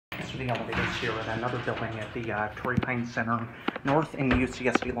the elevators here at another building at the Torrey Center North in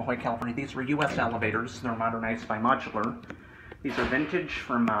UCSD La Jolla, California. These were US elevators. They're modernized by Modular. These are vintage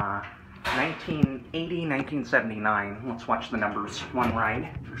from 1980, 1979. Let's watch the numbers. One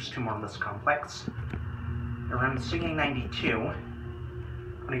ride. There's two more in this complex. They're on the CA92,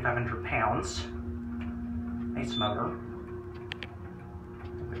 2,500 pounds. Nice motor.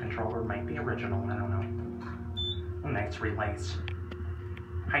 The controller might be original, I don't know. Nice relays.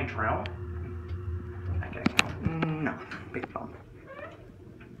 Hydro. Not getting out. No. Big bump.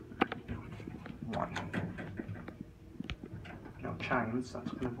 One. No chimes. That's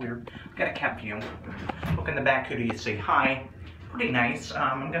kind of weird. Got a cap view. Look in the back. Who do you see? Hi. Pretty nice.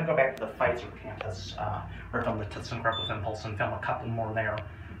 I'm going to go back to the Pfizer campus, or film the ThyssenKrupp with Impulse and film a couple more there.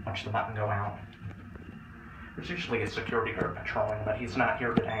 Watch the button go out. There's usually a security guard patrolling, but he's not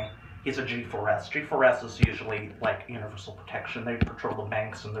here today. He's a G4S. G4S is usually like universal protection. They patrol the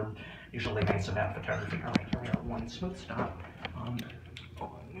banks and they're usually nice about photography. Alright, here we are. One smooth stop.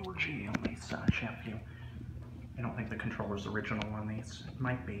 Newer GA on these shaft view. I don't think the controller's original on these. It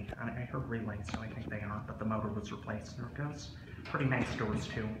might be. I heard relays, so I think they are, but the motor was replaced. There it goes. Pretty nice doors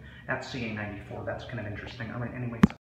too. That's CA94. That's kind of interesting. Alright, anyways.